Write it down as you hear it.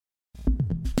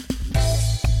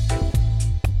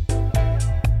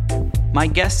My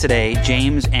guest today,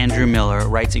 James Andrew Miller,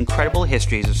 writes incredible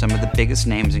histories of some of the biggest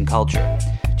names in culture.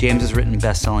 James has written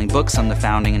best-selling books on the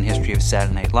founding and history of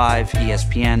Saturday Night Live,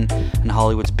 ESPN, and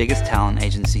Hollywood's biggest talent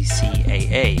agency,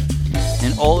 CAA.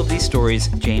 In all of these stories,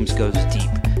 James goes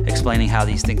deep, explaining how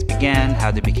these things began,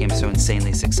 how they became so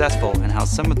insanely successful, and how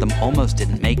some of them almost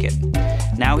didn't make it.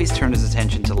 Now he's turned his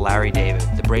attention to Larry David,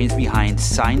 the brains behind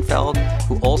Seinfeld,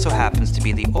 who also happens to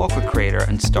be the Awkward creator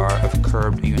and star of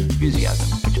Curb Your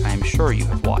Enthusiasm, which I am sure you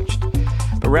have watched.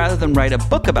 But rather than write a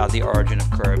book about the origin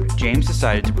of Curb, James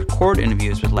decided to record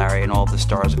interviews with Larry and all of the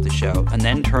stars of the show, and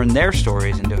then turn their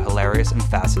stories into a hilarious and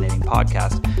fascinating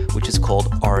podcast, which is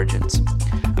called Origins.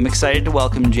 I'm excited to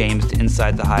welcome James to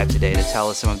Inside the Hive today to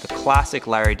tell us some of the classic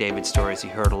Larry David stories he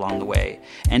heard along the way,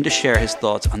 and to share his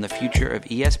thoughts on the future of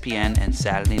ESPN and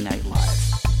Saturday Night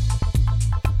Live.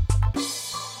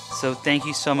 So thank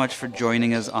you so much for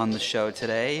joining us on the show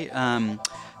today.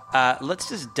 Let's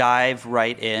just dive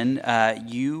right in.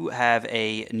 You have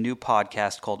a new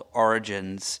podcast called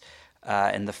Origins,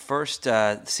 and the first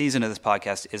season of this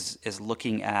podcast is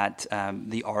looking at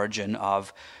the origin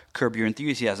of Curb Your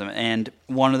Enthusiasm. And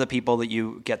one of the people that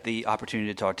you get the opportunity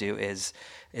to talk to is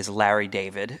Larry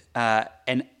David.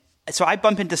 And so I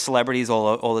bump into celebrities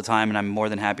all the time, and I'm more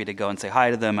than happy to go and say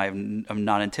hi to them. I'm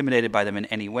not intimidated by them in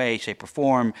any way, shape, or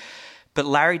form. But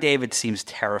Larry David seems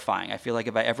terrifying. I feel like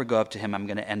if I ever go up to him, I'm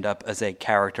going to end up as a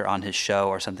character on his show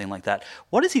or something like that.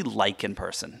 What is he like in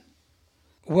person?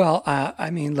 Well,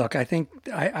 look, I think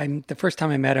I'm the first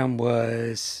time I met him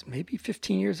was maybe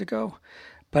 15 years ago.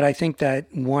 But I think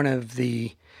that one of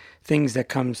the things that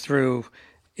comes through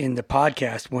in the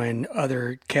podcast when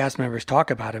other cast members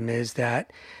talk about him is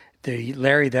that the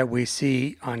Larry that we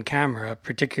see on camera,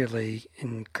 particularly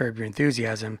in Curb Your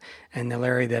Enthusiasm, and the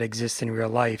Larry that exists in real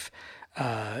life,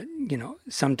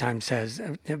 sometimes has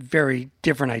very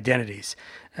different identities.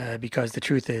 Because the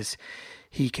truth is,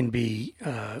 he can be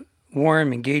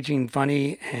warm, engaging,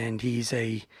 funny, and he's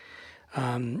a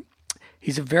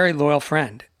very loyal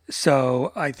friend.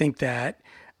 So I think that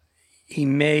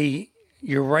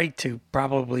you're right to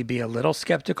probably be a little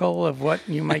skeptical of what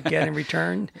you might get in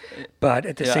return. But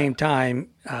at the same time,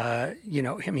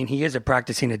 he is a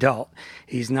practicing adult.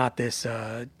 He's not this,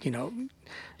 really,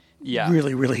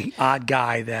 really odd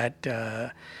guy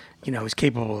that, is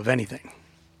capable of anything.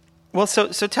 Well,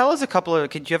 so tell us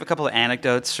could you have a couple of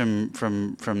anecdotes from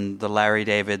the Larry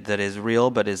David that is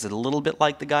real, but is it a little bit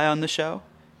like the guy on the show?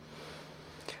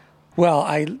 Well,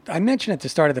 I mentioned at the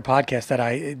start of the podcast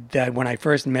that when I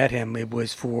first met him, it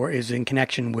was in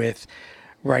connection with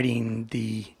writing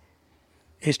the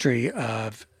history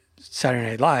of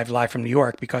Saturday Night Live from New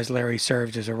York, because Larry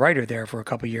served as a writer there for a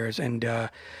couple of years, and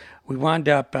we wound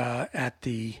up at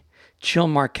the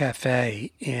Chilmark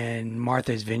Cafe in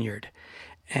Martha's Vineyard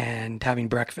and having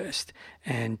breakfast.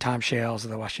 And Tom Shales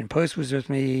of the Washington Post was with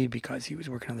me because he was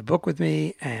working on the book with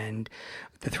me, and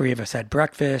the three of us had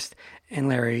breakfast. And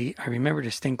Larry, I remember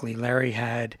distinctly, Larry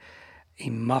had a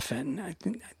muffin. I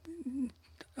think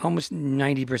almost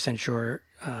 90% sure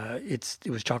it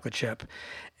was chocolate chip.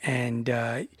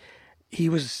 And he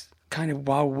was kind of,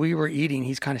 while we were eating,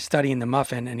 he's kind of studying the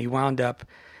muffin, and he wound up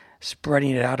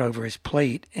spreading it out over his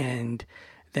plate and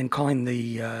then calling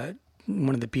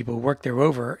one of the people who worked there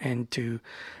over and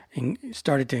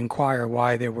started to inquire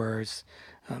why there was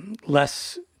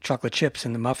less chocolate chips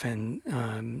in the muffin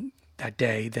that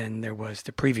day than there was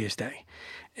the previous day.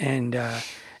 And, I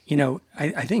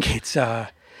think it's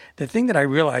the thing that I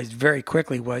realized very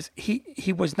quickly was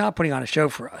he was not putting on a show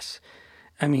for us.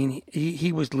 I mean,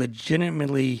 he was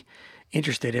legitimately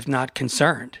interested, if not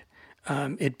concerned.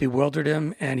 It bewildered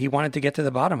him, and he wanted to get to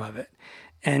the bottom of it.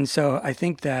 And so I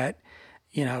think that,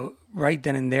 right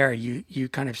then and there, you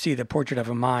kind of see the portrait of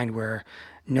a mind where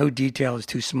no detail is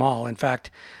too small. In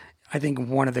fact, I think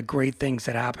one of the great things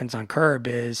that happens on Curb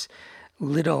is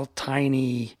little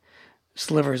tiny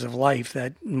slivers of life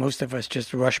that most of us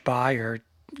just rush by or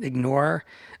ignore.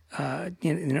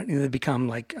 They become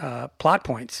like plot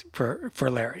points for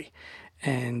Larry.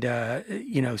 And,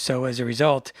 so as a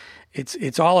result,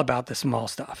 it's all about the small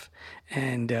stuff.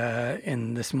 And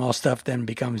the small stuff then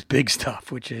becomes big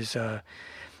stuff, which is,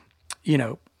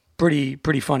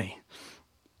 pretty funny.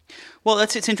 Well,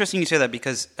 it's interesting you say that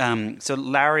because so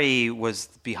Larry was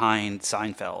behind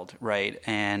Seinfeld, right?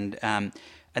 And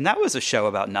that was a show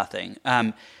about nothing.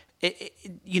 But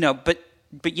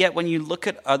yet when you look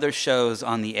at other shows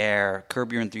on the air,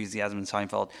 Curb Your Enthusiasm and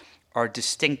Seinfeld are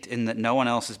distinct in that no one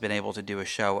else has been able to do a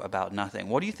show about nothing.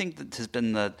 What do you think that has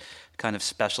been the kind of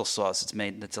special sauce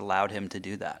that's allowed him to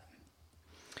do that?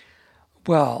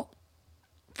 Well,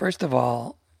 first of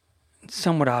all,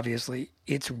 somewhat obviously,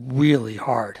 it's really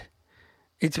hard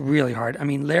It's really hard. I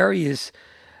mean, Larry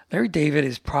David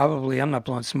is probably, I'm not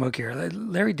blowing smoke here.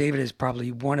 Larry David is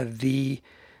probably one of the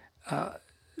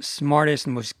smartest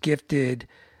and most gifted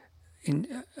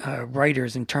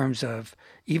writers in terms of,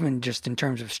 even just in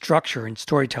terms of structure and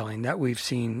storytelling that we've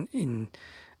seen in,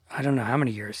 I don't know how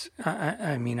many years.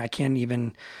 I mean, I can't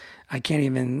even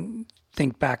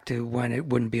think back to when it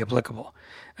wouldn't be applicable.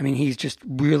 I mean, he's just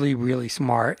really, really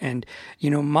smart. And,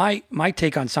 my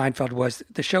take on Seinfeld was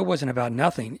the show wasn't about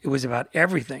nothing. It was about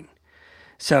everything.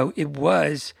 So it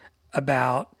was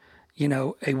about,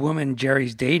 a woman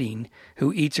Jerry's dating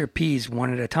who eats her peas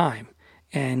one at a time.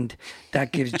 And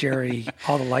that gives Jerry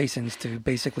all the license to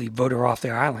basically vote her off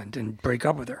the island and break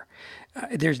up with her.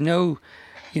 There's no,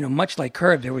 much like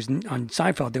Curb, on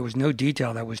Seinfeld, there was no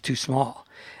detail that was too small.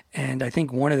 And I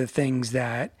think one of the things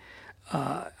that,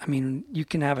 you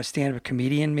can have a stand-up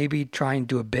comedian maybe try and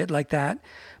do a bit like that,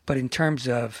 but in terms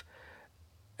of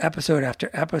episode after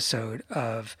episode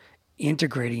of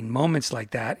integrating moments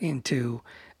like that into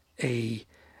a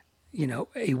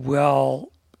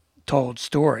well-told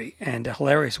story, and a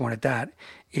hilarious one at that,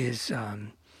 is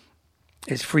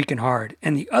freaking hard.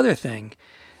 And the other thing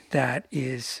that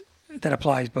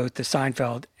applies both to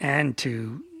Seinfeld and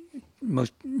to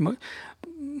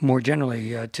more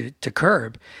generally to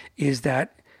Curb is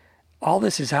that all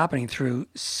this is happening through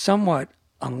somewhat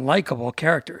unlikable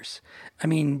characters. I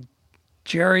mean,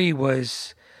 Jerry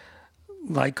was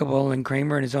likable and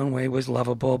Kramer in his own way was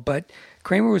lovable, but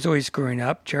Kramer was always screwing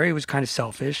up. Jerry was kind of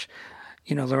selfish.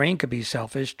 Lorraine could be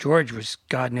selfish. George was,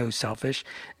 God knows, selfish.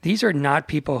 These are not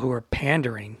people who are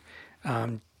pandering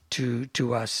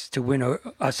to us to win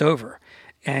us over.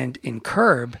 And in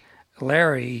Curb,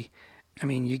 Larry,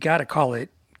 you got to call it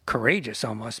courageous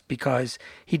almost, because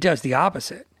he does the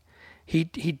opposite.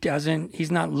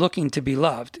 He's not looking to be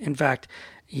loved. In fact,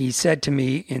 he said to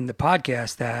me in the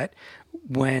podcast that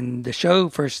when the show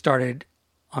first started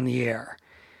on the air,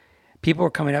 people were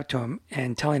coming up to him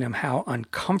and telling him how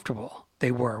uncomfortable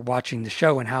they were watching the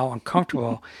show and how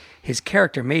uncomfortable his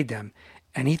character made them.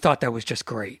 And he thought that was just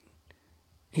great.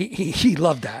 He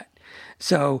loved that.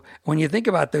 So when you think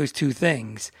about those two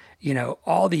things,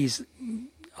 all these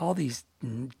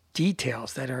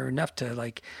details that are enough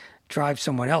to drive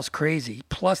someone else crazy,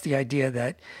 plus the idea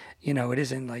that, it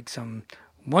isn't like some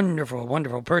wonderful,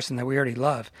 wonderful person that we already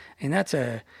love. And that's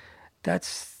a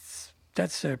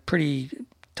pretty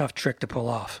tough trick to pull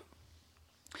off.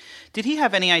 Did he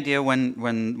have any idea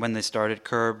when they started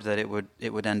Curb that it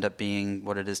would end up being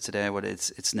what it is today?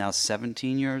 It's now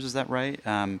 17 years, is that right?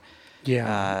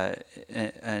 Yeah.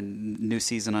 A new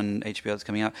season on HBO that's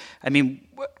coming out. I mean,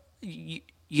 if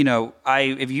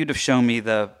you'd have shown me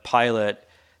the pilot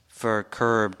for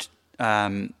Curbed,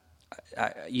 I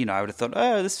would have thought,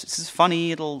 oh, this is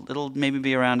funny. It'll maybe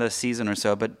be around a season or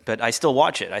so, but I still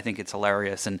watch it. I think it's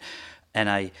hilarious, and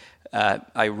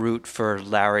I root for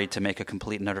Larry to make a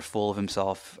complete and utter fool of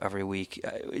himself every week.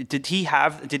 Did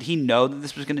he know that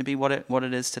this was going to be what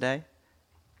it is today?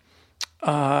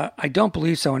 I don't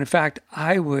believe so. And in fact,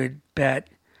 I would bet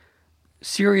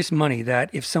serious money that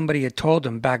if somebody had told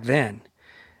him back then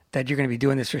that you're going to be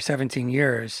doing this for 17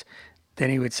 years, then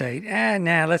he would say,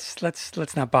 nah, let's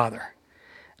not bother.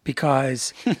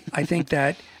 Because I think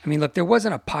that, look, there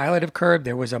wasn't a pilot of Curb.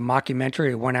 There was a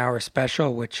mockumentary, a 1-hour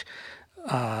special, which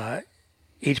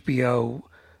HBO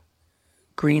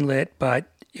greenlit, but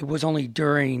it was only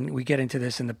during, we get into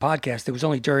this in the podcast, it was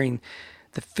only during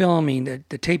the filming,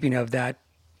 the taping of that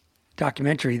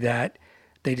documentary that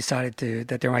they decided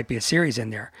that there might be a series in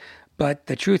there. But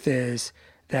the truth is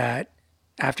that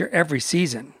after every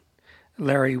season,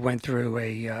 Larry went through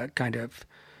a kind of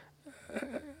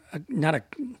not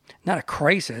a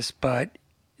crisis, but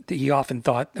he often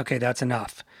thought, okay, that's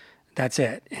enough. That's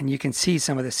it. And you can see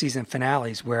some of the season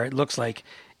finales where it looks like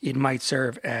it might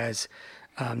serve as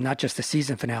not just the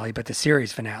season finale, but the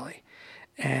series finale.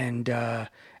 And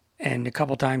a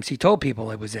couple times he told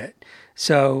people it was it.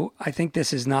 So I think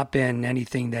this has not been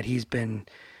anything that he's been,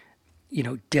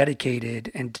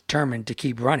 dedicated and determined to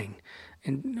keep running.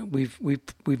 And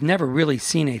we've never really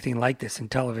seen anything like this in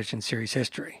television series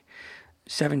history.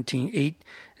 We're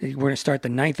going to start the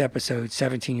 9th episode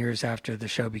 17 years after the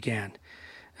show began.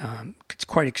 It's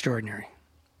quite extraordinary.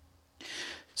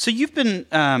 So you've been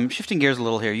shifting gears a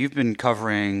little here. You've been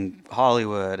covering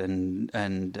Hollywood and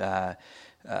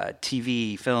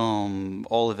TV, film,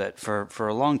 all of it for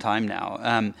a long time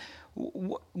now.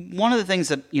 One of the things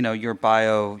that your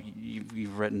bio,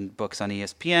 you've written books on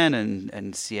ESPN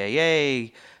and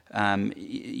CAA.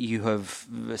 You have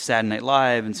Saturday Night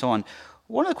Live and so on.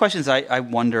 One of the questions I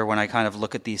wonder when I kind of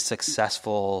look at these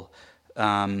successful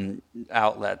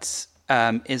outlets,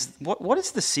 is what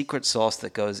is the secret sauce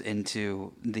that goes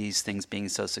into these things being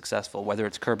so successful, whether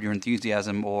it's Curb Your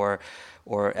Enthusiasm or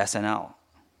SNL?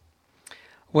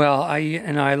 Well,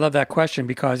 I love that question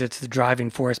because it's the driving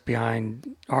force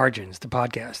behind Origins, the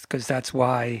podcast, because that's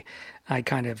why I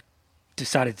kind of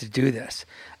decided to do this.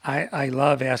 I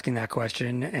love asking that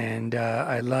question, and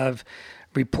I love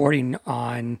reporting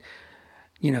on,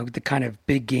 the kind of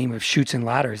big game of chutes and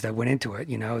ladders that went into it.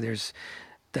 There's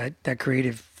that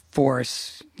creative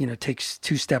force, takes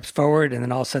two steps forward, and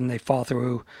then all of a sudden they fall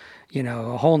through,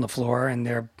 a hole in the floor, and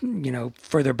they're,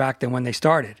 further back than when they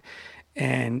started.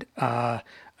 And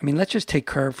let's just take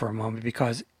Curb for a moment,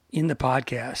 because in the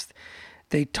podcast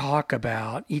they talk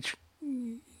about each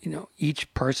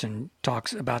person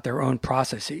talks about their own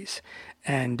processes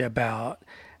and about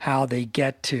how they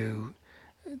get to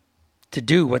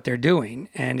do what they're doing,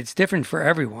 and it's different for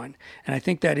everyone. And I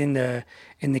think that in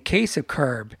the case of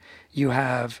Curb, you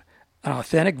have an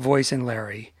authentic voice in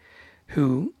Larry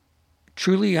who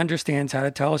truly understands how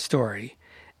to tell a story,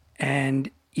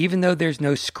 and even though there's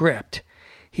no script,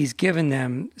 he's given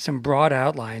them some broad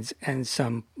outlines and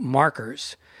some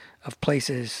markers of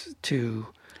places to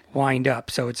wind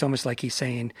up. So it's almost like he's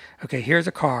saying, okay, here's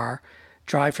a car,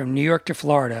 drive from New York to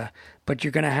Florida, but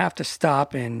you're going to have to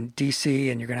stop in D.C.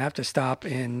 and you're going to have to stop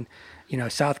in,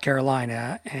 South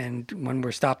Carolina. And when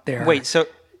we're stopped there... Wait, so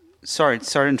sorry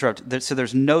to interrupt. So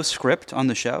there's no script on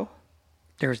the show?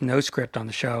 There's no script on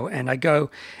the show. And I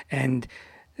go and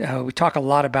we talk a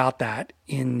lot about that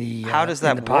in the How does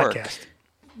that work? Podcast.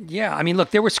 Yeah,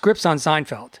 look, there were scripts on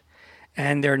Seinfeld,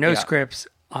 and there are no scripts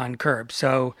on Curb.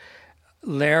 So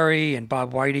Larry and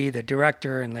Bob Whitey, the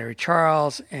director, and Larry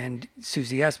Charles and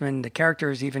Susie Essman, the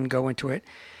characters even go into it.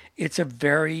 It's a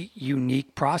very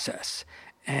unique process.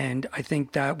 And I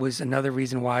think that was another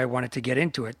reason why I wanted to get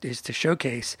into it, is to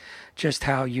showcase just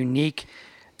how unique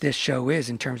this show is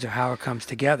in terms of how it comes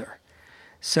together.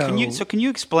 So can you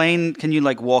explain? Can you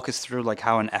walk us through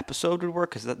how an episode would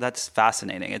work? Because that's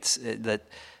fascinating. It's that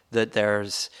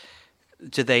there's.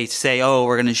 Do they say, oh,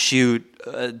 we're going to shoot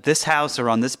this house or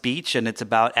on this beach, and it's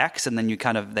about X, and then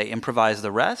they improvise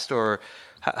the rest, or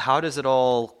how does it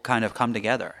all kind of come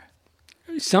together?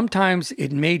 Sometimes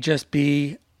it may just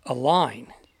be a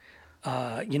line.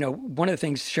 One of the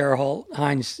things Cheryl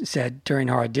Hines said during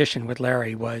our audition with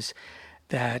Larry was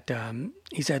that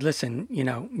he said, listen,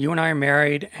 you and I are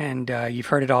married, and you've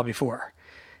heard it all before.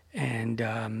 And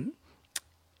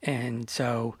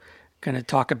so going to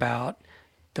talk about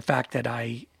the fact that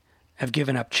I have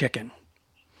given up chicken.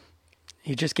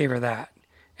 He just gave her that.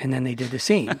 And then they did the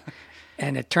scene.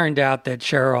 And it turned out that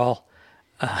Cheryl,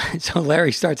 so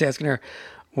Larry starts asking her,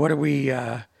 what are we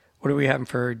having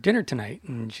for dinner tonight?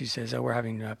 And she says, oh, we're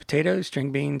having potatoes,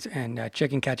 string beans, and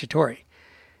chicken cacciatore.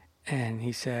 And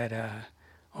he said,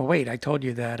 oh, wait, I told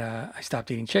you that I stopped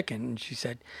eating chicken. And she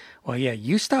said, well, yeah,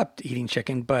 you stopped eating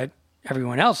chicken, but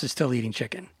everyone else is still eating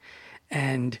chicken.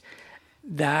 And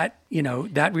that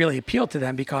really appealed to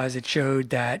them, because it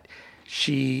showed that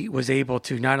she was able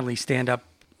to not only stand up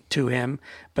to him,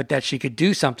 but that she could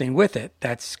do something with it.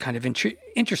 That's kind of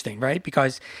interesting, right?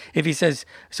 Because if he says,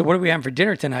 so what are we having for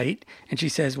dinner tonight? And she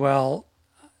says, well,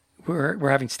 we're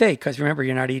having steak, because remember,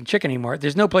 you're not eating chicken anymore.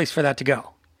 There's no place for that to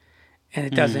go. And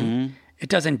it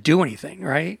doesn't do anything,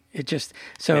 right? It just,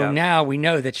 now we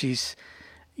know that she's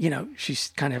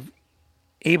kind of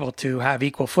able to have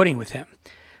equal footing with him.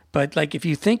 But if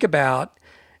you think about,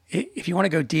 if you want to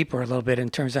go deeper a little bit in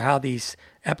terms of how these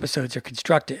episodes are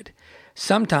constructed,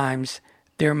 sometimes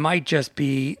there might just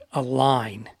be a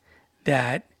line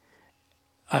that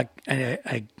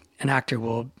an actor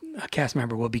a cast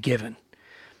member will be given.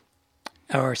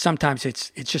 Or sometimes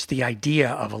it's just the idea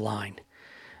of a line.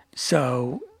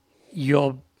 So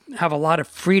you'll have a lot of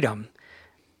freedom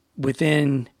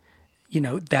within,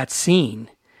 that scene.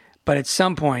 But at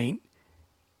some point,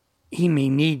 he may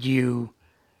need you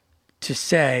to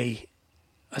say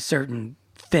a certain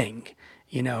thing,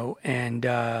 and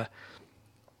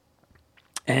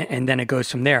then it goes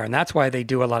from there. And that's why they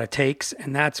do a lot of takes,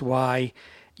 and that's why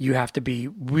you have to be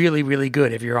really, really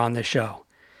good if you're on this show.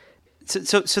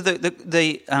 So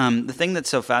the thing that's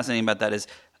so fascinating about that is,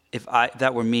 if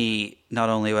that were me, not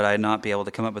only would I not be able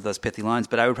to come up with those pithy lines,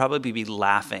 but I would probably be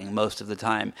laughing most of the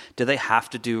time. Do they have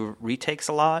to do retakes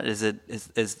a lot? Do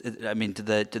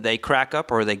they crack up,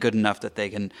 or are they good enough that they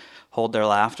can hold their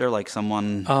laughter like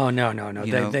someone? Oh, no.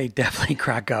 They definitely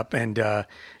crack up. And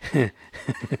J.B.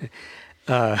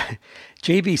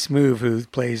 Smoove, who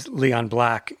plays Leon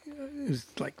Black, who's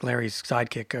like Larry's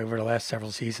sidekick over the last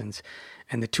several seasons,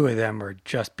 and the two of them are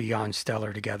just beyond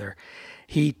stellar together.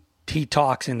 He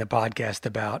talks in the podcast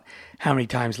about how many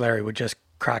times Larry would just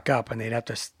crack up, and they'd have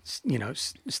to,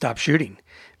 stop shooting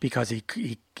because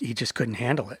he just couldn't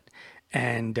handle it.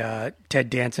 And Ted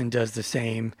Danson does the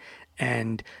same.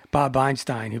 And Bob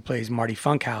Einstein, who plays Marty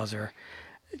Funkhauser,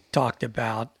 talked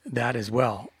about that as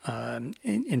well.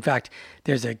 In fact,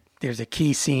 there's a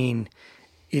key scene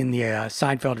in the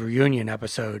Seinfeld reunion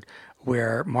episode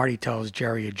where Marty tells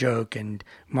Jerry a joke, and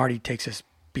Marty takes us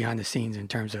behind the scenes in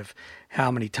terms of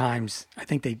how many times. I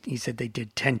think he said they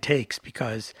did 10 takes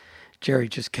because Jerry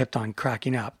just kept on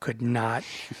cracking up, could not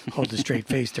hold a straight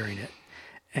face during it.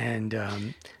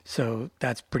 And so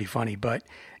that's pretty funny. But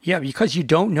yeah, because you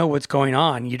don't know what's going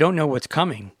on, you don't know what's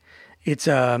coming. It's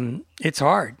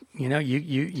hard.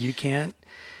 You can't.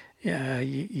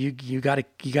 You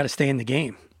gotta stay in the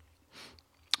game.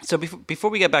 So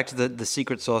before we get back to the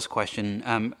secret sauce question,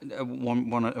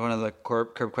 one of the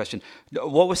curb question,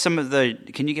 what was some of the?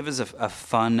 Can you give us a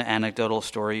fun anecdotal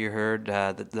story you heard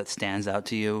that stands out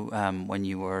to you when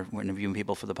you were interviewing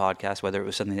people for the podcast? Whether it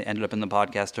was something that ended up in the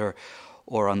podcast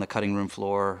or on the cutting room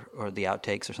floor or the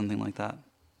outtakes or something like that.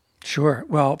 Sure.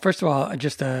 Well, first of all,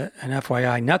 just an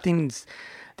FYI,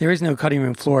 there is no cutting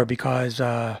room floor because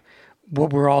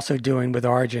what we're also doing with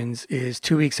Origins is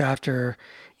 2 weeks after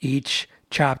each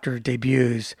chapter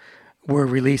debuts, we're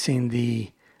releasing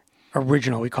the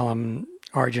original. We call them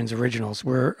Origins Originals.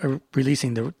 We're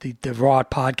releasing the raw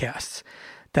podcasts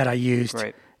that I used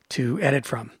to edit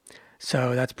from.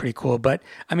 So that's pretty cool. But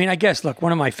I mean, I guess, look,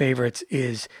 one of my favorites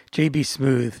is JB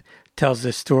Smoove tells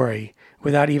this story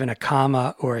without even a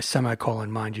comma or a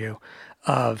semicolon, mind you,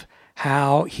 of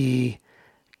how he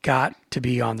got to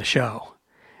be on the show.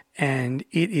 And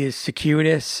it is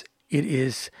circuitous. It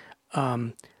is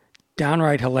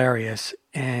downright hilarious.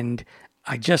 And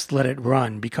I just let it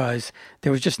run because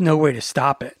there was just no way to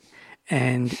stop it.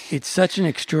 And it's such an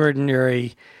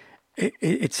extraordinary,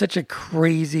 it's such a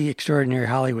crazy, extraordinary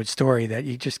Hollywood story that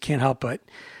you just can't help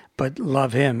but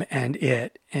love him and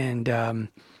it. And,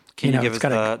 Can you give us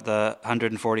the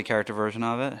 140 character version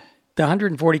of it? The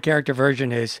 140 character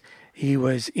version is he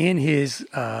was in his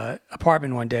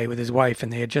apartment one day with his wife,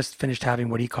 and they had just finished having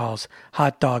what he calls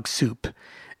hot dog soup.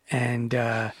 And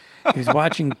he was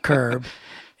watching Curb,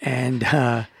 and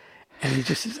he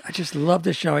just says, I just love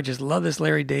this show. I just love this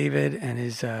Larry David. And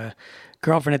his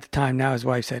girlfriend at the time, now his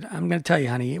wife, said, I'm going to tell you,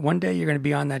 honey, one day you're going to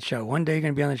be on that show. One day you're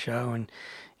going to be on the show. And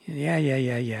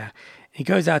yeah. He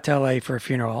goes out to LA for a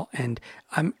funeral, and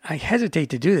I hesitate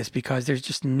to do this because there's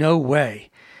just no way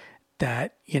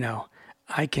that,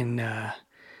 I can,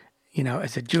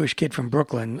 as a Jewish kid from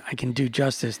Brooklyn, I can do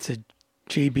justice to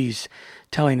JB's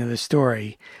telling of the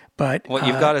story. But well,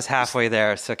 you've got us halfway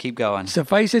there, so keep going.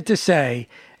 Suffice it to say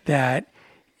that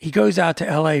he goes out to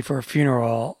LA for a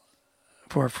funeral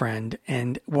for a friend,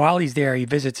 and while he's there, he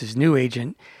visits his new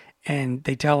agent, and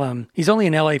they tell him he's only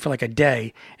in LA for like a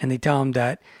day, and they tell him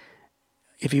that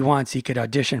if he wants, he could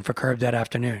audition for Curb that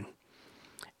afternoon.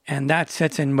 And that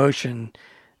sets in motion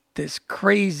this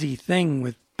crazy thing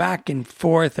with back and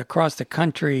forth across the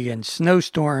country and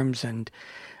snowstorms and,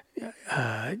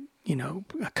 a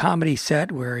comedy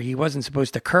set where he wasn't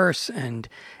supposed to curse. And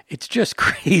it's just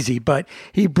crazy, but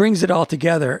he brings it all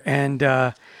together. And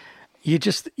you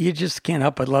just can't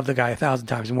help but love the guy 1,000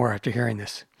 times more after hearing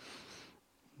this.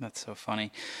 That's so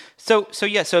funny. So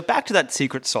back to that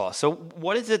secret sauce. So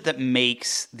what is it that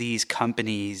makes these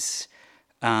companies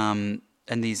and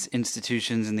these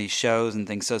institutions and these shows and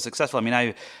things so successful? I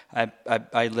mean,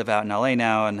 I live out in LA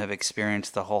now and have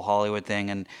experienced the whole Hollywood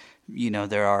thing, and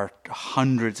there are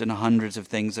hundreds and hundreds of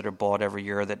things that are bought every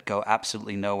year that go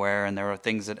absolutely nowhere, and there are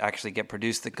things that actually get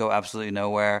produced that go absolutely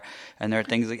nowhere, and there are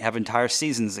things that have entire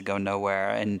seasons that go nowhere,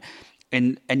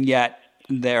 and yet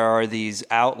there are these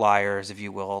outliers, if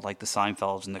you will, like the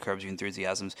Seinfelds and the Curb Your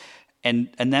Enthusiasms. And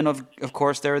then, of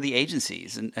course, there are the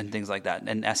agencies and things like that,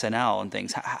 and SNL and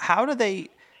things. How do they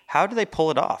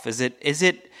pull it off? Is it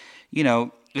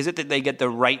that they get the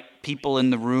right people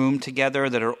in the room together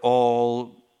that are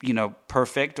all,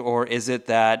 perfect? Or is it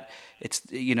that it's,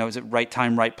 is it right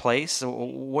time, right place? So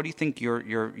what do you think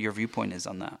your viewpoint is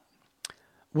on that?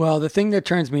 Well, the thing that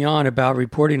turns me on about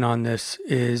reporting on this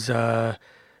is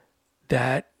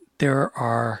that there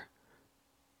are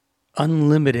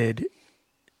unlimited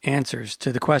answers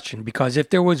to the question. Because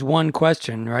if there was one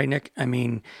question, right, Nick? I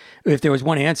mean, if there was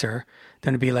one answer,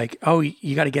 then it'd be like, oh,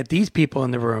 you got to get these people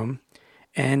in the room.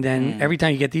 And then every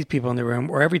time you get these people in the room,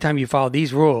 or every time you follow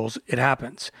these rules, it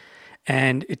happens.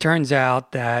 And it turns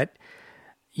out that,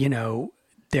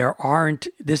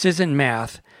 this isn't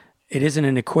math. It isn't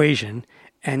an equation.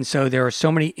 And so there are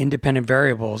so many independent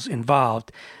variables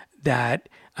involved that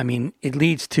I mean, it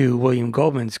leads to William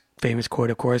Goldman's famous quote,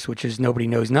 of course, which is nobody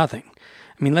knows nothing.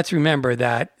 I mean, let's remember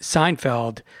that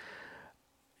Seinfeld,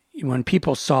 when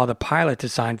people saw the pilot to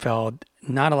Seinfeld,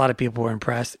 not a lot of people were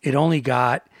impressed. It only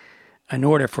got an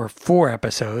order for 4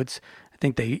 episodes. I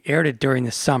think they aired it during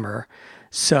the summer.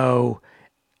 So,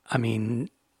 I mean,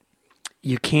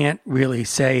 you can't really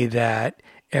say that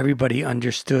everybody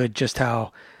understood just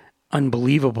how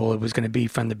unbelievable it was going to be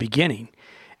from the beginning.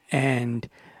 And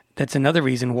that's another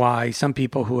reason why some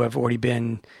people who have already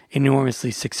been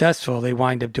enormously successful, they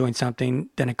wind up doing something,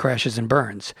 then it crashes and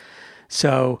burns.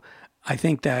 So I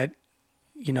think that,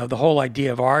 the whole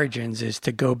idea of Origins is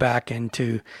to go back and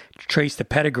to trace the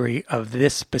pedigree of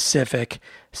this specific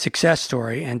success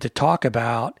story and to talk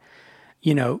about,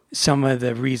 some of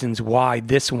the reasons why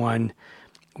this one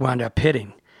wound up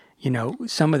hitting,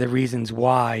 some of the reasons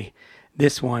why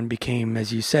this one became,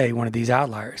 as you say, one of these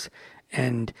outliers.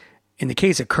 And in the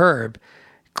case of Curb,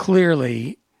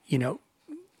 clearly, the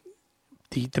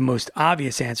most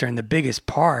obvious answer and the biggest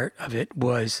part of it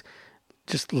was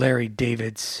just Larry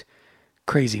David's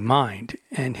crazy mind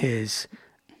and his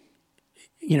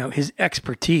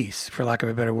expertise, for lack of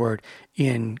a better word,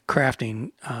 in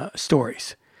crafting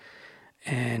stories.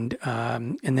 And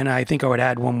then I think I would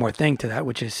add one more thing to that,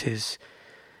 which is his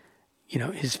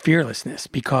fearlessness,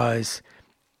 because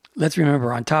let's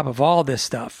remember, on top of all this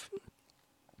stuff,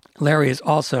 Larry is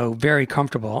also very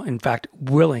comfortable, in fact,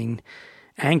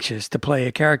 anxious to play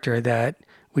a character that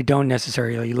we don't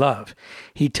necessarily love.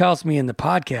 He tells me in the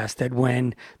podcast that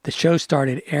when the show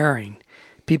started airing,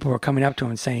 people were coming up to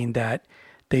him and saying that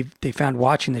they found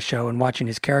watching the show and watching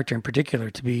his character in particular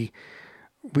to be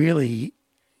really,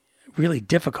 really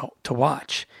difficult to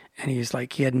watch. And he's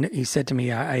like, he said to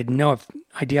me, I had no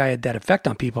idea I had that effect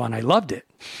on people, and I loved it.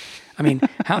 I mean,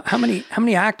 how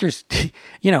many actors,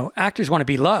 actors want to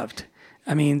be loved.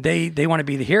 I mean, they want to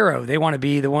be the hero. They want to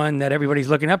be the one that everybody's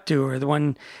looking up to, or the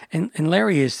one. And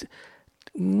Larry is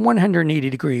 180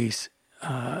 degrees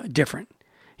different.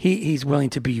 He's willing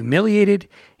to be humiliated.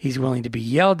 He's willing to be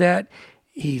yelled at.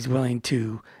 He's willing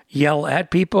to yell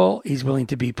at people. He's willing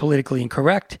to be politically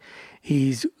incorrect.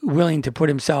 He's willing to put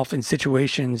himself in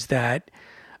situations that,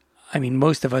 I mean,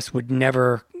 most of us would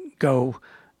never go,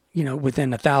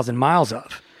 within 1,000 miles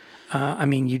of. I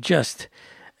mean,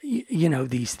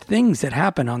 these things that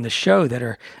happen on the show that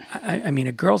are, I mean,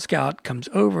 a Girl Scout comes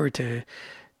over to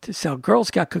sell Girl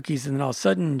Scout cookies, and then all of a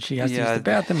sudden she has to use the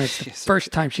bathroom. It's the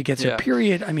first time she gets her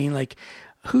period. I mean, like,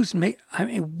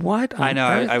 what? I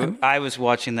know. I was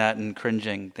watching that and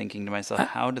cringing, thinking to myself,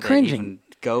 how do they even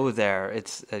go there?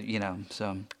 It's,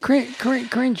 so.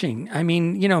 Cringing. I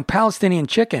mean, Palestinian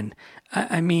chicken.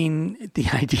 I mean, the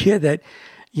idea that,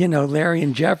 Larry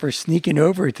and Jeff are sneaking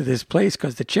over to this place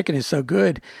because the chicken is so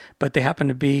good, but they happen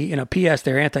to be, P.S.,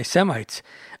 they're anti-Semites.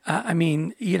 I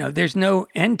mean, there's no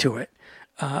end to it.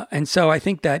 And so I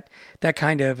think that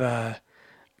kind of,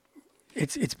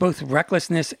 it's both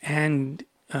recklessness and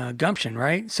gumption,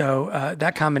 right? So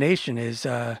that combination is,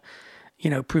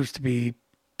 proves to be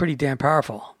pretty damn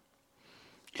powerful.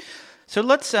 So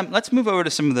let's move over to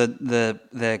some of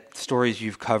the stories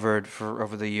you've covered for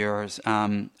over the years.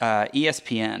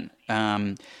 ESPN.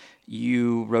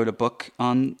 You wrote a book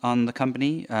on the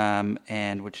company,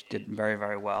 and which did very,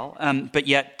 very well. But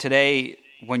yet today,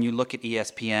 when you look at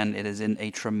ESPN, it is in a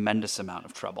tremendous amount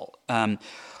of trouble.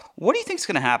 What do you think is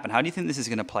going to happen? How do you think this is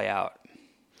going to play out?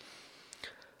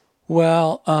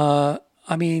 Well,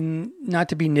 I mean, not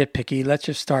to be nitpicky, let's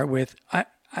just start with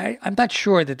I'm not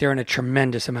sure that they're in a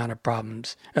tremendous amount of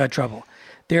trouble.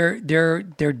 They're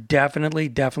definitely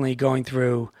going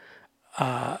through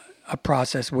a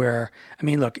process where, I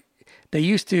mean, look, they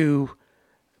used to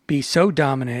be so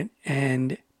dominant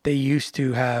and they used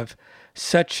to have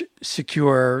such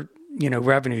secure,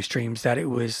 revenue streams that it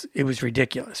was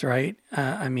ridiculous, right?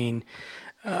 I mean,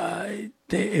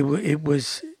 it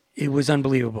was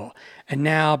unbelievable. And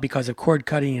now, because of cord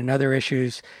cutting and other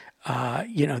issues,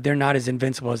 they're not as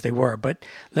invincible as they were. But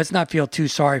let's not feel too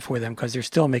sorry for them because they're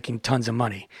still making tons of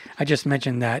money. I just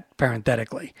mentioned that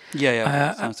parenthetically.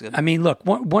 Yeah, sounds good. I mean, look,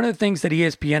 one of the things that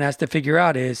ESPN has to figure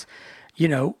out is,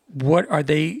 what are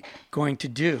they going to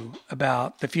do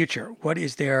about the future? What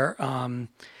is their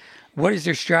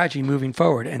strategy moving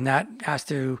forward? And that has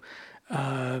to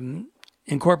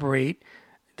incorporate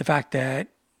the fact that,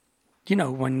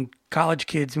 when college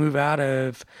kids move out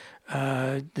of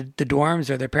the dorms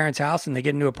or their parents' house and they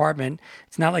get a new apartment,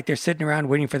 it's not like they're sitting around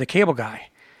waiting for the cable guy.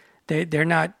 They're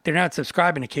not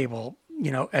subscribing to cable,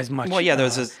 as much. Well, yeah,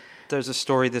 there's a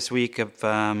story this week of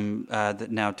that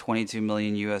now 22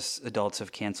 million U.S. adults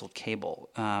have canceled cable.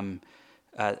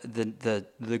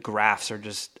 the graphs are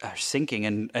sinking,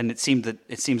 and it seems that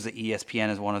ESPN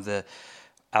is one of the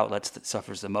outlets that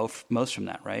suffers the most from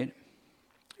that, right?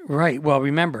 Right. Well,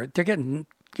 remember, they're getting,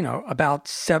 about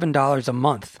 $7 a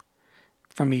month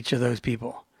from each of those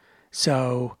people.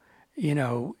 So,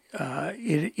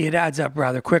 it adds up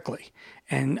rather quickly.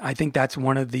 And I think that's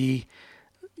one of the,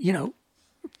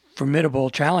 formidable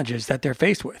challenges that they're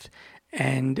faced with.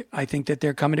 And I think that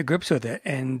they're coming to grips with it.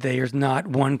 And there's not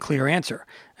one clear answer.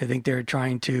 I think they're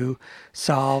trying to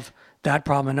solve that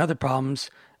problem and other problems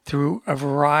through a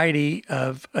variety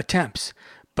of attempts.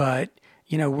 But,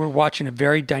 we're watching a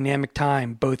very dynamic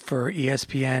time, both for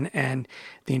ESPN and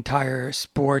the entire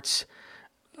sports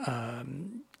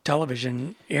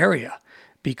television area,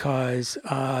 because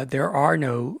there are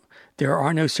no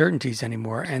certainties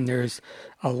anymore, and there's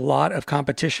a lot of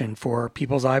competition for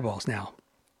people's eyeballs now.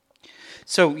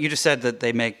 So you just said that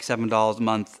they make $7 a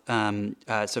month.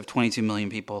 So if 22 million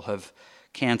people have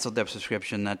canceled their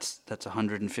subscription, that's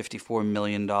 $154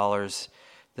 million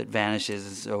that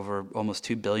vanishes over almost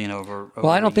 $2 billion over.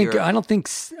 Well, I don't think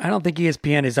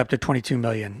ESPN is up to 22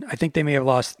 million. I think they may have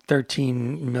lost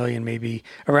 13 million, maybe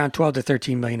around 12 to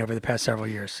 13 million over the past several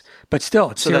years. But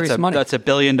still, it's serious money. That's $1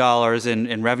 billion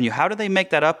in revenue. How do they make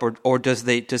that up, or does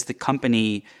the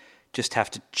company just have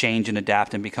to change and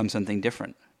adapt and become something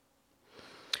different?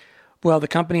 Well, the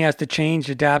company has to change,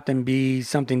 adapt, and be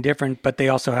something different, but they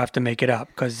also have to make it up.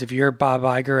 Because if you're Bob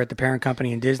Iger at the parent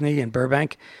company in Disney and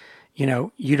Burbank,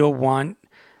 you don't want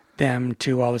them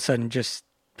to all of a sudden just,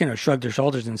 shrug their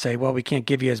shoulders and say, well, we can't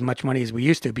give you as much money as we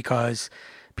used to because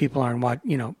people aren't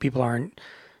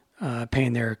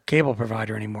paying their cable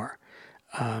provider anymore.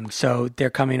 So they're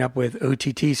coming up with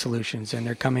OTT solutions, and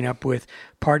they're coming up with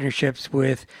partnerships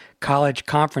with college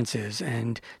conferences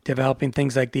and developing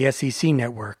things like the SEC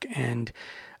network. And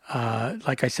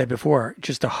like I said before,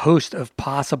 just a host of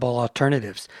possible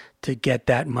alternatives to get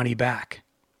that money back.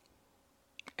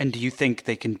 And do you think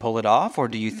they can pull it off, or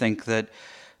do you think that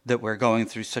we're going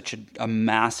through such a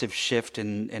massive shift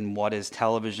in what is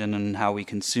television and how we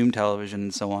consume television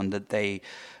and so on that they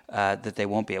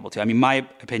won't be able to? I mean, my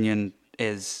opinion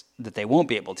is that they won't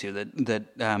be able to.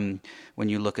 That when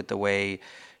you look at the way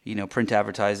print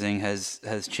advertising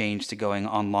has changed to going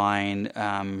online,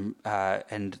 and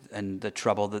the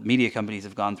trouble that media companies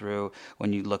have gone through,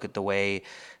 when you look at the way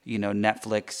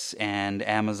Netflix and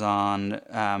Amazon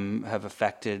have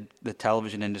affected the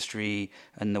television industry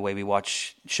and the way we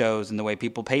watch shows and the way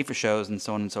people pay for shows and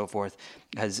so on and so forth,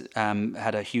 has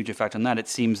had a huge effect on that. It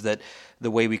seems that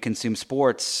the way we consume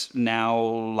sports now,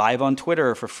 live on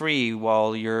Twitter for free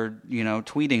while you're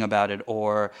tweeting about it,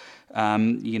 or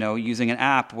using an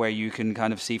app where you can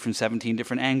kind of see from 17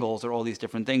 different angles or all these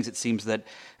different things. It seems that,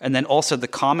 and then also the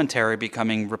commentary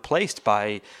becoming replaced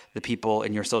by the people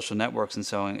in your social networks and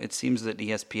so on. It seems that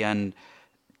ESPN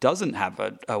doesn't have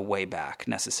a way back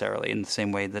necessarily in the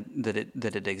same way that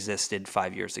it existed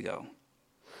 5 years ago.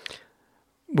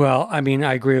 Well, I mean,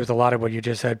 I agree with a lot of what you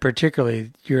just said,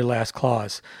 particularly your last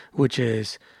clause, which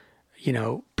is,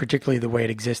 particularly the way it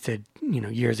existed,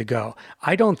 years ago.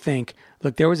 I don't think,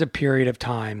 look, there was a period of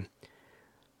time,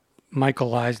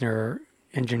 Michael Eisner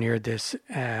engineered this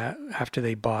after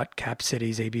they bought Cap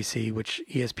Cities ABC, which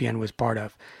ESPN was part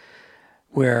of,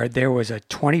 where there was a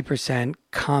 20%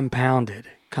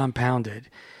 compounded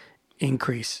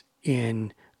increase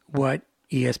in what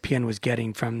ESPN was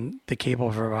getting from the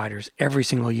cable providers every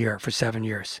single year for 7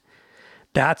 years.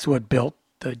 That's what built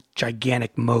the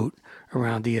gigantic moat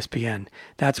around ESPN.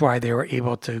 That's why they were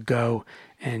able to go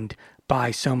and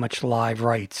buy so much live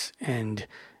rights and,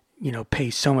 pay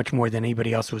so much more than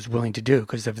anybody else was willing to do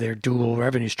because of their dual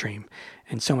revenue stream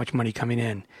and so much money coming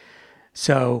in.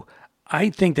 So I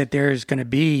think that there's going to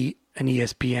be an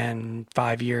ESPN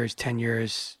 5 years, 10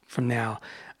 years from now.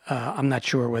 I'm not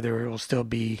sure whether it will still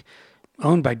be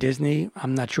owned by Disney.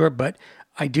 I'm not sure, but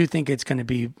I do think it's going to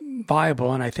be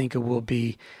viable, and I think it will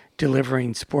be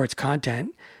delivering sports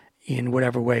content in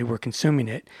whatever way we're consuming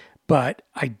it. But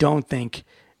I don't think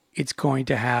it's going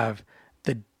to have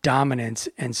the dominance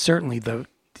and certainly the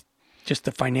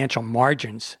financial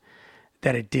margins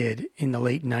that it did in the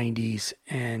late 90s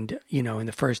and, in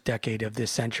the first decade of this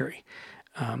century.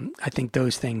 I think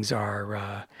those things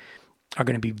are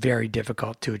going to be very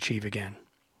difficult to achieve again.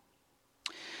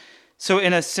 So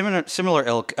in a similar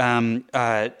ilk,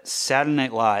 Saturday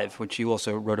Night Live, which you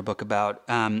also wrote a book about,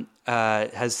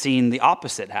 has seen the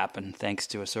opposite happen thanks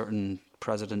to a certain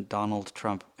President Donald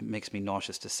Trump. It makes me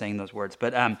nauseous just saying those words.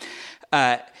 But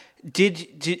have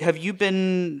you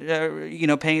been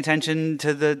paying attention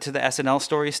to the SNL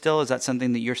story still? Is that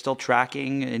something that you're still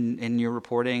tracking in your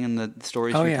reporting and the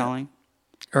stories you're telling?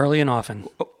 Early and often.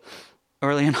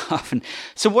 Early and often.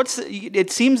 So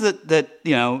it seems that that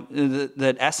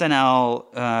SNL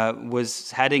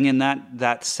was heading in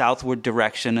that southward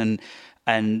direction,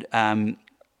 and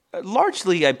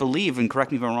largely, I believe, and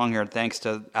correct me if I'm wrong here, thanks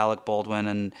to Alec Baldwin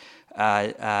and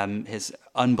his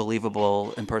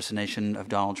unbelievable impersonation of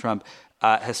Donald Trump,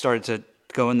 has started to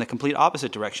go in the complete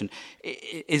opposite direction.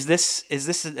 Is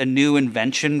this a new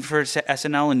invention for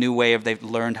SNL, a new way of they've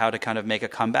learned how to kind of make a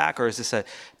comeback, or is this a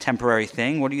temporary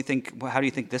thing? What do you think? How do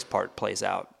you think this part plays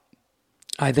out?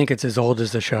 I think it's as old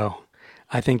as the show.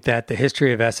 I think that the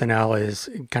history of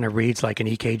SNL kind of reads like an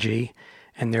EKG,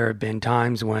 and there have been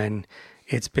times when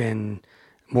it's been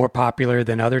more popular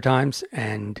than other times,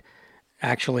 and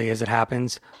actually, as it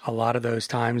happens, a lot of those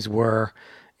times were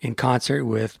in concert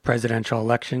with presidential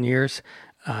election years,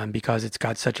 because it's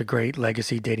got such a great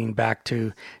legacy dating back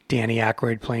to Danny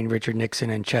Aykroyd playing Richard Nixon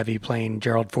and Chevy playing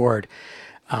Gerald Ford.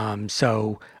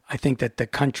 So I think that the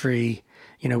country,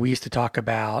 we used to talk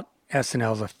about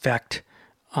SNL's effect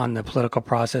on the political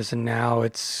process, and now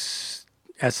it's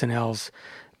SNL's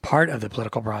part of the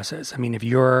political process. I mean, if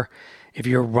you're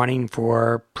running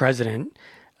for president,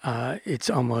 it's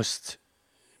almost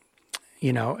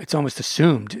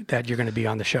assumed that you're going to be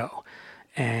on the show.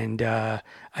 And I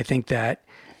think that,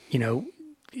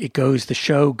 the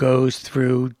show goes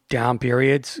through down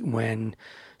periods when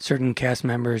certain cast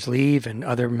members leave and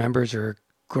other members are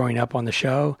growing up on the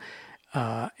show.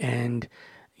 And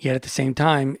yet at the same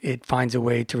time, it finds a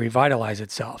way to revitalize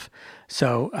itself.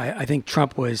 So I think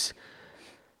Trump was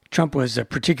a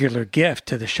particular gift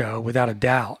to the show, without a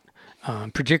doubt,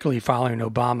 particularly following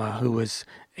Obama, who was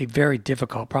a very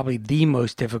difficult, probably the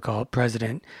most difficult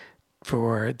president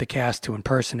for the cast to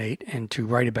impersonate and to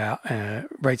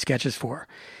write sketches for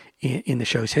in the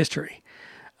show's history.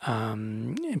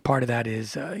 And part of that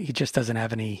is he just doesn't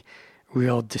have any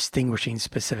real distinguishing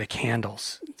specific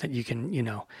handles that you can,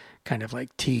 kind of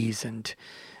like tease and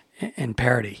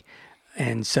parody.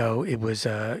 And so he was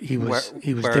whereas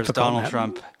difficult. Donald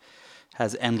Trump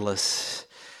has endless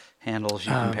handles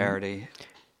you can parody.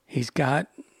 He's definitely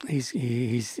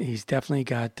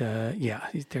got,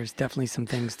 there's definitely some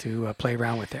things to play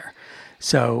around with there.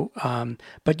 So,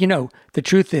 but the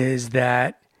truth is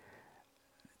that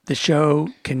the show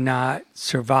cannot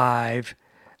survive.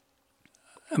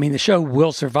 I mean, the show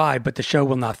will survive, but the show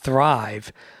will not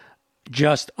thrive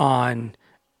just on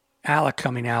Alec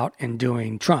coming out and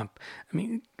doing Trump. I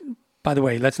mean, by the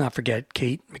way, let's not forget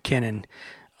Kate McKinnon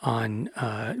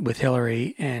with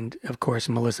Hillary, and of course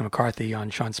Melissa McCarthy on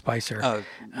Sean Spicer. Oh,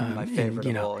 my favorite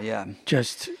of all, yeah.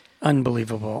 Just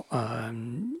unbelievable,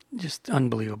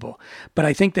 But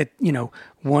I think that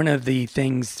one of the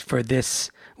things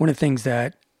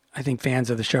that I think fans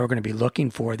of the show are going to be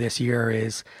looking for this year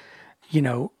is,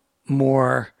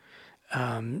 more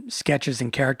sketches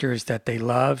and characters that they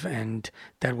love and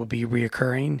that will be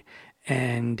reoccurring.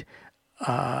 And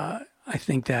I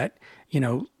think that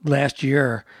last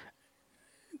year,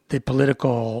 the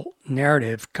political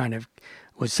narrative kind of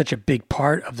was such a big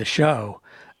part of the show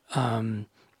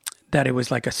that it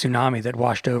was like a tsunami that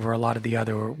washed over a lot of the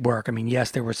other work. I mean,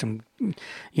 yes, there were some,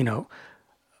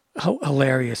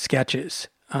 hilarious sketches.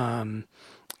 By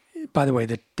the way,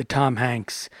 the Tom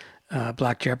Hanks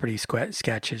Black Jeopardy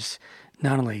sketches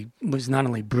was not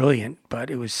only brilliant, but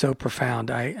it was so profound.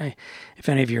 I if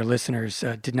any of your listeners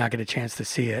did not get a chance to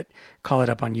see it, call it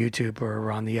up on YouTube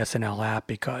or on the SNL app,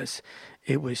 because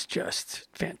it was just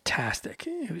fantastic.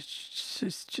 It was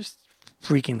just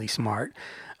freakingly smart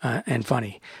and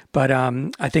funny. But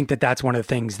I think that that's one of the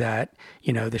things that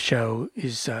the show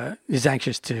is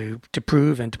anxious to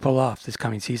prove and to pull off this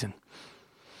coming season.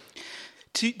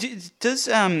 Does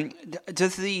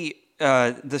the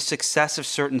success of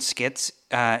certain skits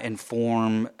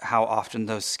inform how often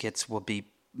those skits will be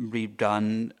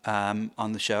redone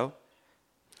on the show?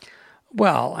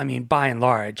 Well, I mean, by and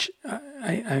large,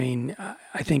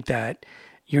 I think that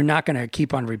you're not going to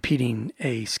keep on repeating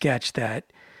a sketch that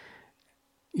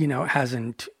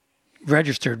hasn't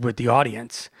registered with the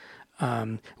audience.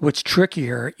 What's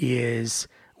trickier is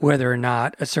whether or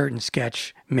not a certain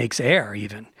sketch makes air,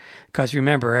 even. Because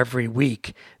remember, every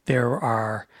week there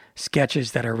are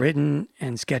sketches that are written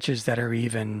and sketches that are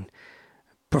even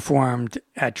performed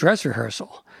at dress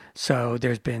rehearsal. So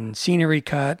there's been scenery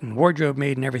cut and wardrobe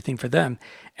made and everything for them,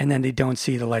 and then they don't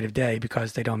see the light of day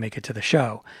because they don't make it to the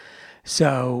show.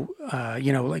 So,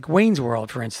 like Wayne's World,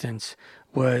 for instance,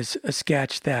 was a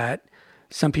sketch that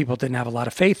some people didn't have a lot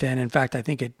of faith in. In fact, I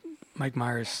think Mike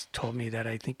Myers told me that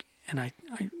I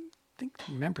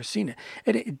remember seeing it.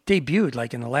 It debuted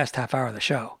like in the last half hour of the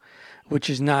show, which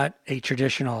is not a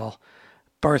traditional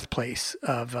birthplace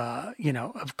of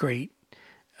of great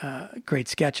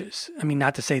sketches. I mean,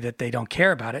 not to say that they don't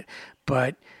care about it,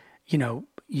 but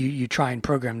you try and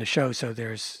program the show so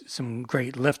there's some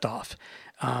great liftoff.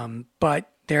 But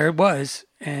there it was,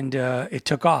 and it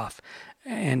took off.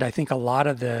 And I think a lot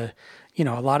of the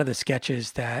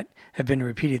sketches that have been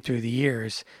repeated through the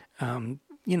years,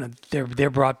 they're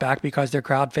brought back because they're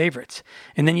crowd favorites.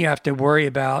 And then you have to worry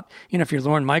about, if you're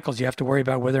Lorne Michaels, you have to worry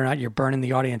about whether or not you're burning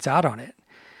the audience out on it.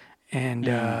 And,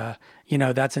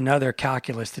 that's another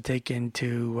calculus to take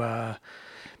into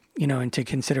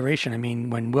consideration. I mean,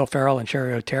 when Will Ferrell and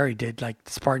Sherry O'Terry did like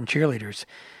the Spartan Cheerleaders,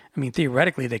 I mean,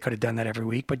 theoretically they could have done that every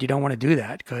week, but you don't want to do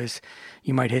that because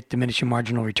you might hit diminishing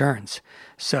marginal returns.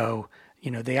 So,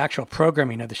 the actual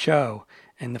programming of the show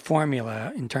and the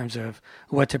formula in terms of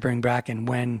what to bring back and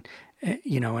when,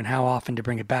 and how often to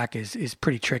bring it back is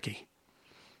pretty tricky.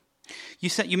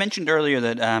 You mentioned earlier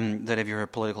that if you're a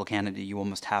political candidate, you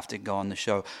almost have to go on the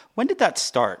show. When did that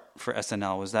start for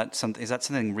SNL? Is that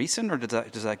something recent, or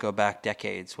does that go back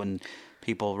decades when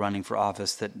people running for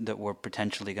office that were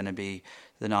potentially going to be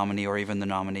the nominee or even the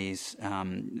nominees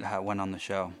went on the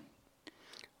show?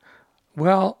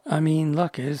 Well, I mean,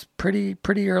 look, it's pretty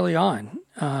early on.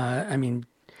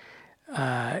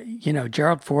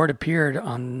 Gerald Ford appeared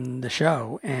on the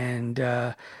show, and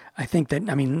I think that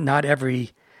not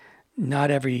every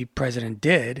president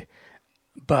did,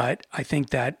 but I think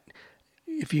that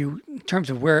in terms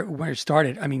of where it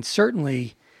started, I mean,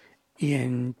 certainly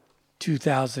in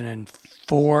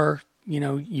 2004,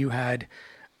 you had,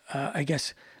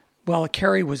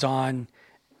 Kerry was on,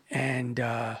 and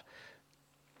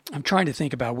I'm trying to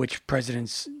think about which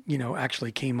presidents,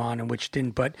 actually came on and which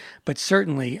didn't, but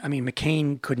certainly, I mean,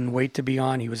 McCain couldn't wait to be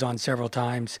on. He was on several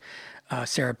times.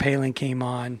 Sarah Palin came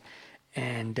on,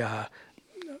 and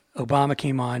Obama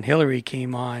came on, Hillary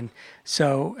came on,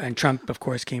 and Trump, of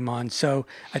course, came on. So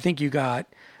I think you got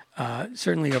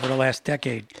certainly over the last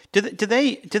decade. Do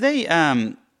they?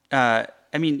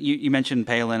 I mean, you mentioned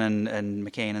Palin and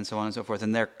McCain and so on and so forth,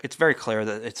 and it's very clear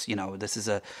that it's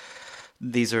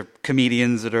these are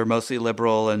comedians that are mostly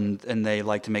liberal, and they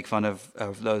like to make fun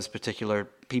of those particular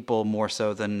people more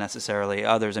so than necessarily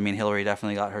others. I mean, Hillary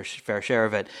definitely got her fair share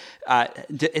of it.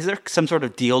 Is there some sort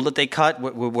of deal that they cut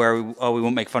where we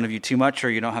won't make fun of you too much, or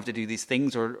you don't have to do these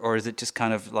things, or is it just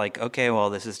kind of like, okay,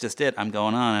 well, this is just it, I'm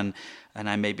going on, and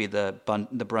I may be the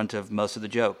brunt of most of the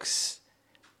jokes?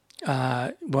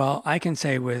 Well, I can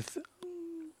say with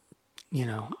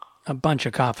a bunch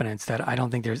of confidence that I don't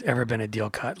think there's ever been a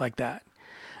deal cut like that.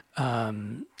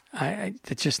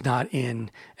 It's just not in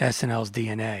SNL's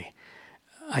DNA.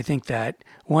 I think that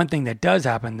one thing that does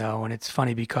happen, though, and it's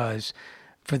funny because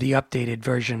for the updated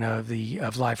version of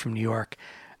Live from New York,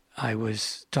 I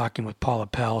was talking with Paula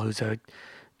Pell, who's a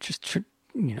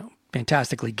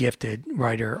fantastically gifted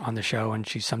writer on the show, and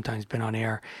she's sometimes been on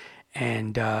air.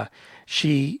 And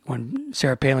when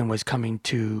Sarah Palin was coming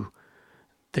to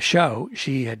the show,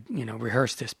 she had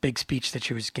rehearsed this big speech that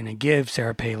she was going to give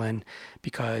Sarah Palin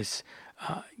because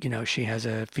she has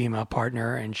a female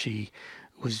partner, and she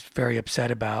was very upset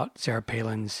about Sarah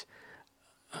Palin's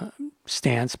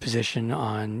position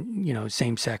on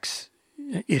same-sex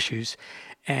issues.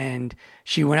 And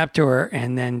she went up to her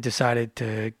and then decided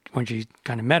to, when she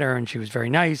kind of met her, and she was very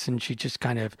nice, and she just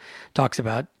kind of talks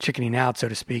about chickening out, so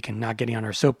to speak, and not getting on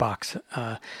her soapbox.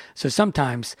 So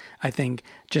sometimes I think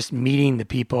just meeting the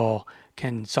people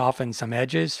can soften some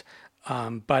edges,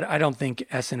 but I don't think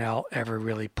SNL ever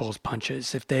really pulls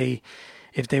punches. If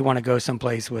they want to go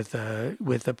someplace with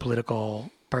a political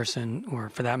person, or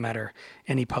for that matter,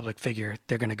 any public figure,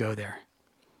 they're going to go there.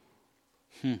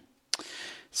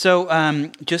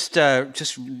 So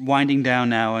just winding down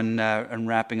now and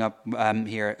wrapping up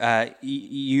here.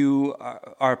 You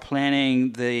are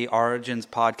planning the Origins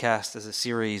podcast as a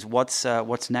series. What's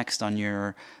next on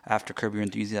your after Curb Your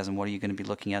Enthusiasm? What are you going to be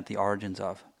looking at the origins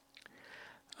of?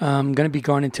 I'm going to be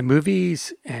going into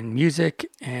movies and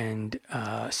music and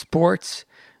sports,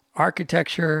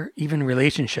 architecture, even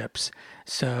relationships.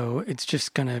 So it's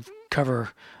just going to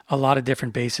cover a lot of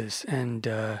different bases. And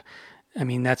I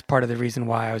mean, that's part of the reason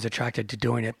why I was attracted to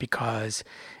doing it, because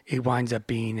it winds up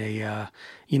being a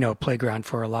playground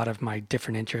for a lot of my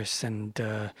different interests and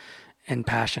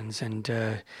passions. And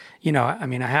I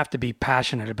mean, I have to be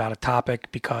passionate about a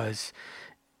topic because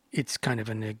it's kind of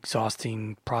an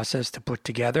exhausting process to put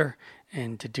together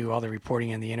and to do all the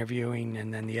reporting and the interviewing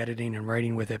and then the editing and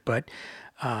writing with it. But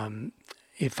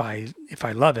if I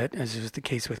love it, as is the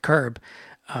case with Curb,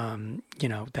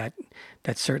 that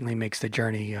certainly makes the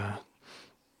journey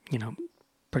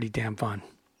pretty damn fun.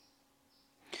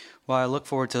 Well, I look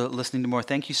forward to listening to more.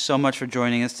 Thank you so much for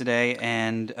joining us today.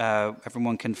 And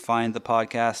everyone can find the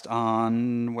podcast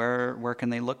on where can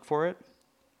they look for it?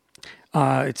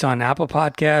 It's on Apple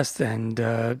Podcasts and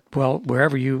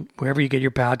wherever you get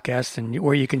your podcasts,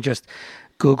 or you can just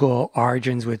Google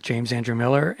Origins with James Andrew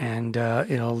Miller, and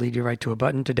it'll lead you right to a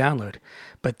button to download.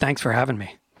 But thanks for having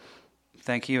me.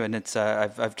 Thank you, and it's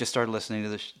I've just started listening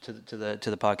to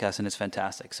the podcast, and it's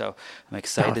fantastic. So I'm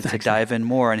excited to dive in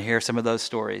more and hear some of those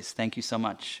stories. Thank you so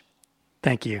much.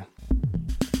 Thank you.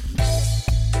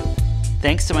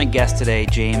 Thanks to my guest today,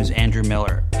 James Andrew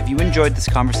Miller. If you enjoyed this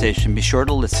conversation, be sure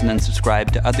to listen and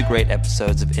subscribe to other great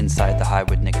episodes of Inside the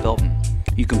Hive with Nick Bilton.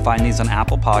 You can find these on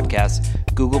Apple Podcasts,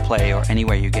 Google Play, or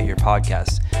anywhere you get your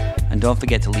podcasts. And don't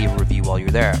forget to leave a review while you're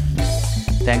there.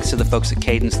 Thanks to the folks at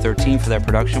Cadence 13 for their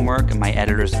production work and my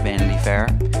editors at Vanity Fair.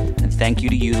 And thank you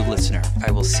to you, the listener.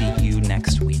 I will see you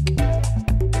next week.